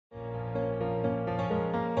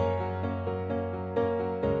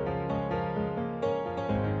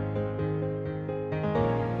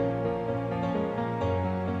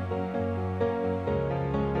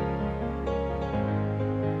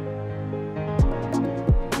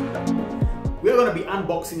we're going to be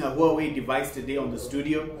unboxing a Huawei device today on the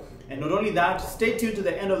studio. And not only that, stay tuned to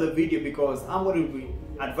the end of the video because I'm going to be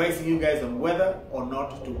advising you guys on whether or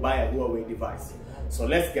not to buy a Huawei device. So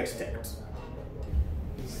let's get started.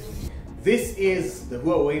 This is the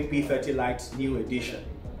Huawei P30 Lite new edition.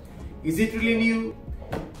 Is it really new?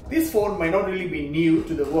 This phone might not really be new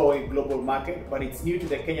to the Huawei global market, but it's new to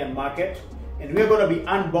the Kenyan market. And we're going to be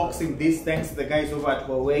unboxing this thanks to the guys over at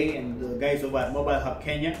Huawei and the guys over at Mobile Hub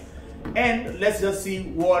Kenya. And let's just see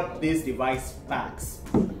what this device packs.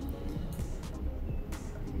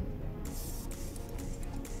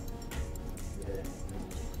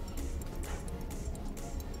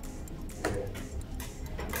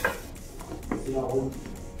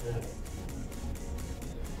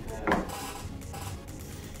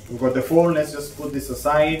 We've got the phone. Let's just put this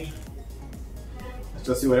aside. Let's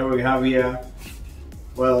just see whatever we have here.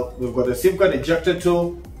 Well, we've got a SIM card ejector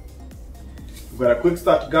tool. We've got a quick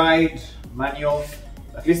start guide, manual.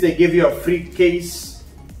 At least they give you a free case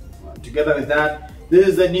together with that. This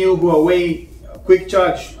is the new Huawei quick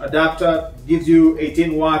charge adapter. Gives you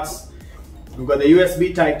 18 watts. We've got the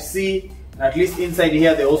USB Type-C. At least inside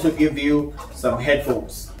here, they also give you some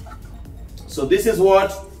headphones. So this is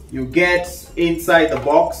what you get inside the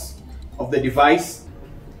box of the device.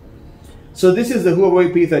 So this is the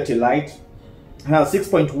Huawei P30 Lite. It has a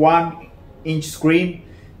 6.1 inch screen.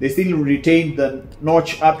 They still retain the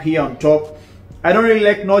notch up here on top. I don't really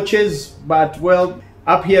like notches, but well,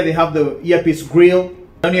 up here they have the earpiece grill.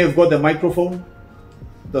 Down here you've got the microphone,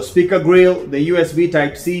 the speaker grill, the USB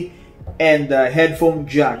Type-C, and the headphone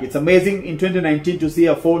jack. It's amazing in 2019 to see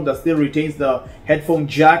a phone that still retains the headphone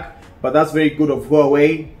jack, but that's very good of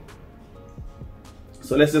Huawei.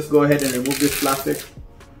 So let's just go ahead and remove this plastic.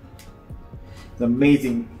 It's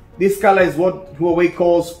amazing. This color is what Huawei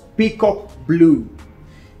calls peacock blue.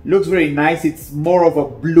 It looks very nice. It's more of a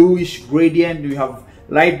bluish gradient. You have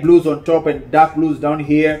light blues on top and dark blues down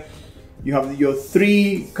here. You have your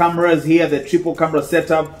 3 cameras here, the triple camera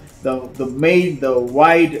setup. The main, the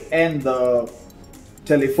wide, and the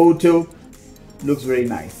telephoto. Looks very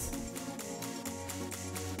nice.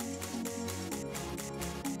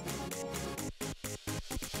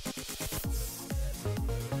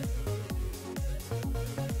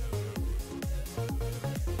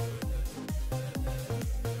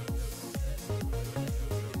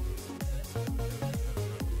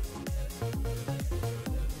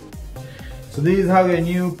 So this is how your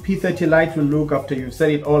new P30 Lite will look after you've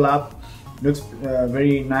set it all up. Looks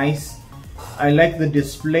very nice. I like the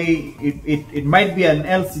display. It might be an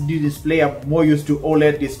LCD display. I'm more used to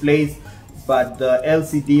OLED displays, but the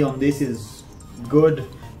LCD on this is good.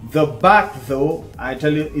 The back though, I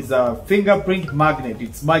tell you, is a fingerprint magnet.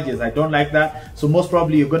 It smudges. I don't like that. So most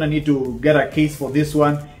probably you're gonna need to get a case for this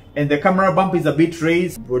one. And the camera bump is a bit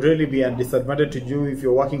raised. Would really be a disadvantage to you if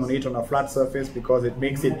you're working on it on a flat surface because it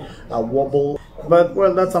makes it a wobble. But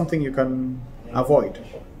well, that's something you can avoid.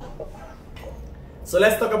 So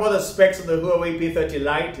let's talk about the specs of the Huawei P30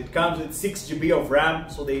 Lite. It comes with 6 GB of RAM,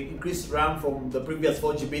 so they increased RAM from the previous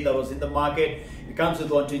 4 GB that was in the market. It comes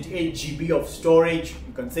with 128 GB of storage.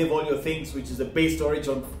 You can save all your things, which is the base storage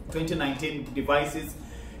on 2019 devices.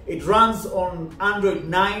 It runs on Android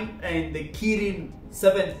 9 and the Kirin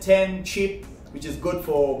 710 chip, which is good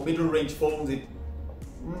for middle range phones. It,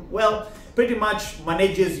 well, pretty much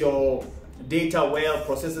manages your data well,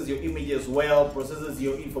 processes your images well, processes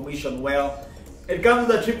your information well. It comes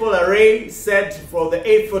with a triple array set for the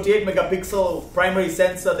 48 megapixel primary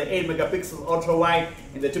sensor, the 8 megapixel ultra wide,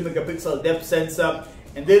 and the 2 megapixel depth sensor.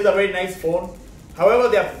 And this is a very nice phone. However,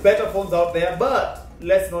 there are better phones out there, but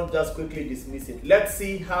let's not just quickly dismiss it. Let's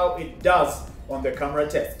see how it does on the camera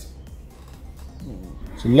test.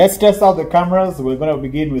 So let's test out the cameras. We're going to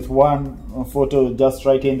begin with one photo just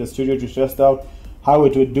right here in the studio to test out how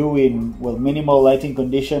it would do in, well, minimal lighting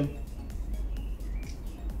condition.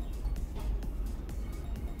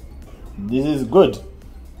 This is good.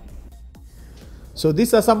 So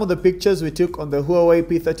these are some of the pictures we took on the Huawei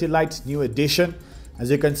P30 Lite new edition. As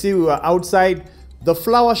you can see, we were outside. The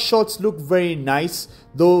flower shots look very nice,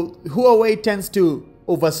 though Huawei tends to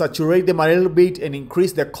oversaturate them a little bit and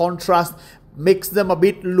increase the contrast, makes them a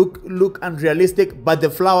bit look unrealistic, but the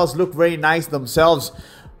flowers look very nice themselves.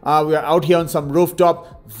 We are out here on some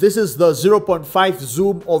rooftop. This is the 0.5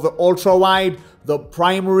 zoom or the ultra wide, the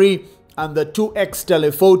primary. and the 2x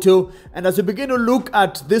telephoto. And as you begin to look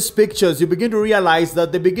at these pictures, you begin to realize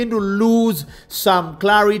that they begin to lose some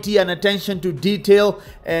clarity and attention to detail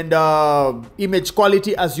and image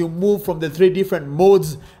quality as you move from the three different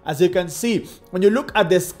modes. As you can see, when you look at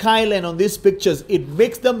the skyline on these pictures, it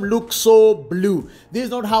makes them look so blue. This is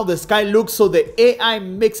not how the sky looks, so the AI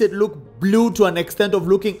makes it look blue to an extent of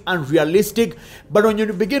looking unrealistic. But when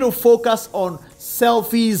you begin to focus on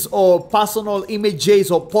selfies or personal images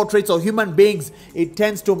or portraits of human beings, it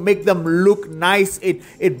tends to make them look nice.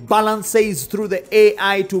 It balances through the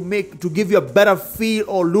AI to give you a better feel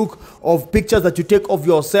or look of pictures that you take of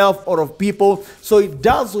yourself or of people. So it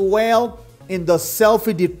does well in the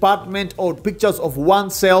selfie department or pictures of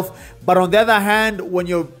oneself. But on the other hand, when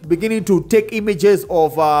you're beginning to take images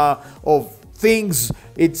of things,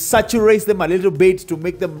 it saturates them a little bit to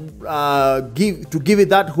make them give it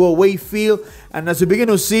that Huawei feel. And as you begin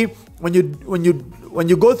to see, when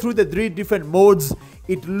you go through the three different modes,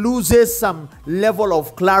 it loses some level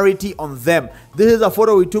of clarity on them. This is a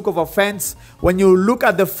photo we took of a fence. When you look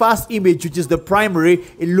at the first image, which is the primary,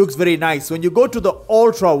 it looks very nice. When you go to the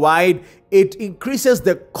ultra wide, it increases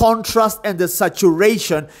the contrast and the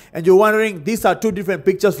saturation, and you're wondering, these are two different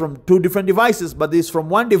pictures from two different devices, but this is from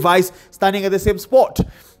one device standing at the same spot.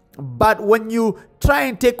 But when you try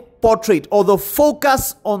and take portrait, or the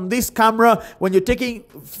focus on this camera, when you're taking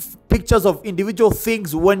pictures of individual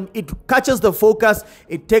things, when it catches the focus,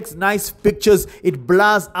 it takes nice pictures. It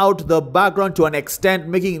blurs out the background to an extent,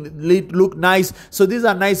 making it look nice. So these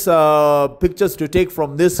are nice pictures to take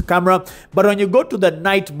from this camera. But when you go to the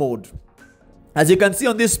night mode, as you can see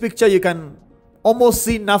on this picture, you can almost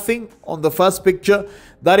see nothing on the first picture.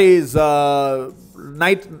 That is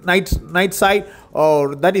night side,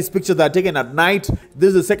 or that is pictures that are taken at night. This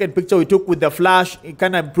is the second picture we took with the flash. It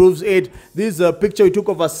kind of improves it. This is a picture we took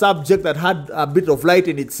of a subject that had a bit of light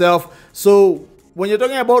in itself. So when you're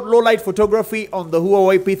talking about low light photography on the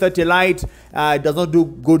Huawei P30 Lite, it does not do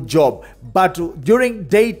good job. But during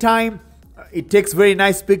daytime, it takes very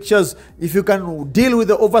nice pictures. If you can deal with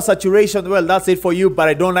the oversaturation, well, that's it for you. But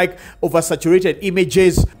I don't like oversaturated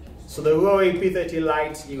images. So the Huawei P30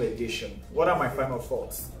 Lite new edition. What are my final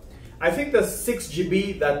thoughts? I think the 6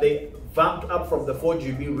 GB that they vamped up from the 4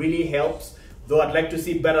 GB really helps. Though I'd like to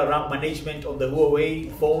see better RAM management on the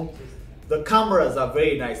Huawei phone. The cameras are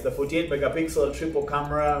very nice. The 48 megapixel triple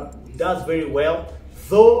camera does very well.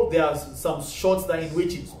 Though there are some shots that in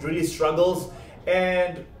which it really struggles.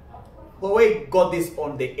 And Huawei got this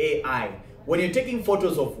on the AI. When you're taking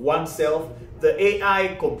photos of oneself, the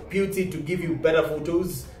AI computes it to give you better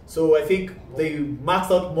photos. So I think they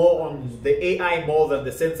maxed out more on the AI more than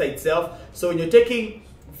the sensor itself. So when you're taking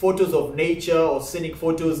photos of nature or scenic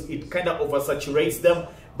photos, it kind of oversaturates them.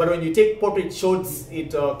 But when you take portrait shots,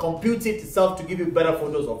 it computes it itself to give you better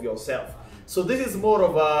photos of yourself. So this is more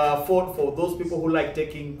of a phone for those people who like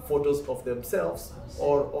taking photos of themselves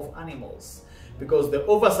or of animals, because the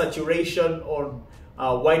oversaturation on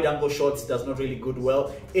wide angle shots does not really good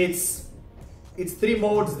well. It's three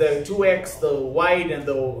modes: the 2x, the wide, and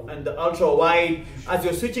the ultra wide. As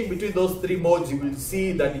you're switching between those three modes, you will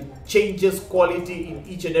see that it changes quality in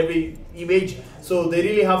each and every image. So they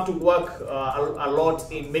really have to work a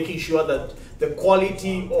lot in making sure that the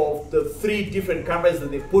quality of the three different cameras that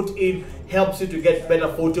they put in helps you to get better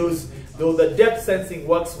photos. Though the depth sensing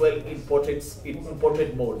works well in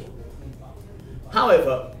portrait mode.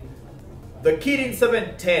 However, the Kirin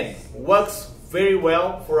 710 works very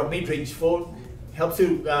well for a mid-range phone. Helps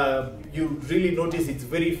you, you really notice it's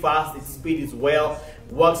very fast, its speed is well,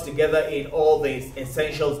 works together in all the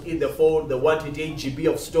essentials in the phone. The 128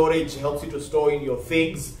 GB of storage helps you to store in your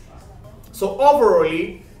things. So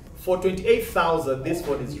overall, for 28,000, this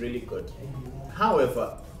phone is really good.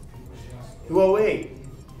 However, Huawei,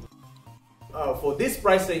 for this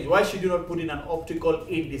price range, why should you not put in an optical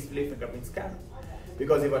in-display fingerprint scanner?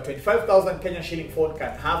 Because if a 25,000 Kenyan shilling phone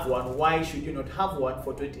can have one, why should you not have one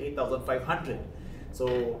for 28,500?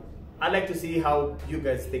 So I'd like to see how you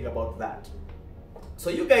guys think about that. So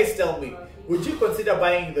you guys tell me, would you consider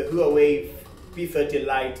buying the Huawei P30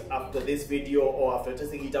 Lite after this video or after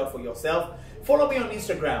testing it out for yourself? Follow me on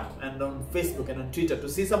Instagram and on Facebook and on Twitter to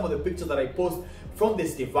see some of the pictures that I post from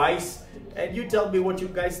this device, and you tell me what you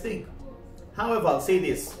guys think. However, I'll say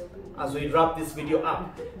this as we wrap this video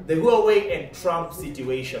up: the Huawei and Trump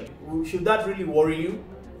situation, should that really worry you?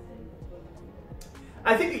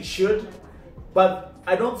 I think it should, but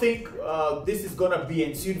I don't think this is gonna be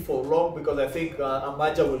ensued for long, because I think a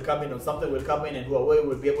merger will come in or something will come in and Huawei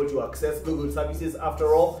will be able to access Google services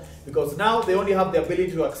after all, because now they only have the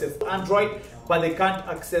ability to access Android, but they can't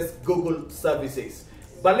access Google services.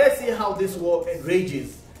 But let's see how this war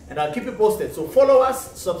rages and I'll keep you posted. So follow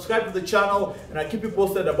us, subscribe to the channel, and I'll keep you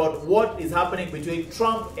posted about what is happening between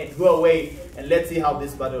Trump and Huawei, and let's see how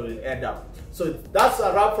this battle will end up. So that's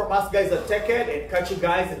a wrap from us guys at TechEd, and catch you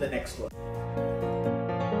guys in the next one.